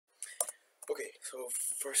So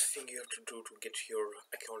first thing you have to do to get your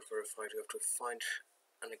account verified, you have to find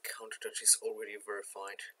an account that is already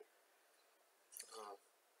verified.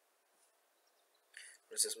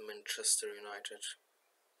 This is Manchester United.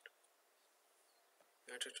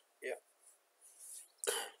 Yeah.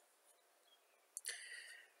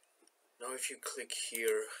 Now if you click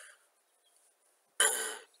here,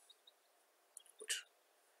 which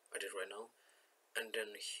I did right now, and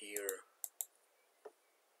then here,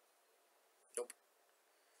 nope,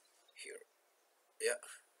 here, yeah.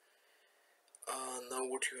 Now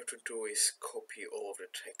what you have to do is copy all of the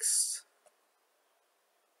text.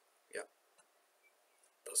 Yeah,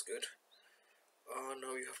 that's good.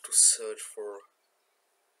 Now you have to search for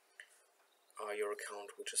your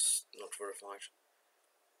account which is not verified.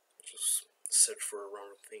 Just search for a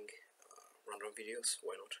random thing, random videos,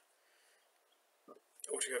 why not?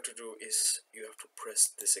 What you have to do is you have to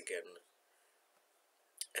press this again,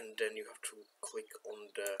 and then you have to click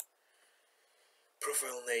on the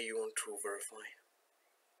profile name you want to verify.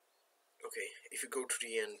 Okay, if you go to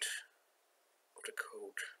the end of the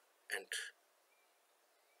code and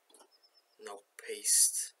now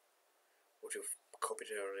paste what you've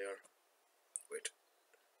copied earlier. Wait.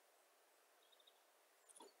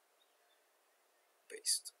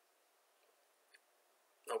 Paste.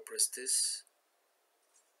 Now press this.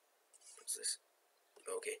 Press this.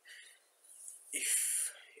 Okay.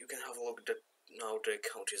 If you can have a look that now the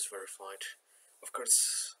account is verified. Of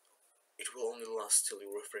course, it will only last till you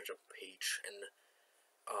refresh the page, and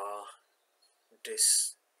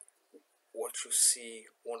this, what you see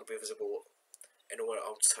won't be visible anywhere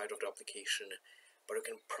outside of the application, but you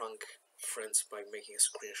can prank friends by making a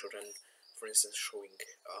screenshot and, for instance, showing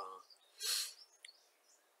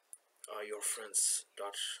your friends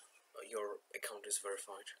that your account is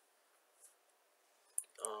verified.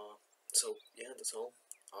 So yeah, that's all.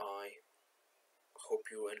 I hope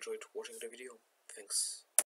you enjoyed watching the video. Thanks.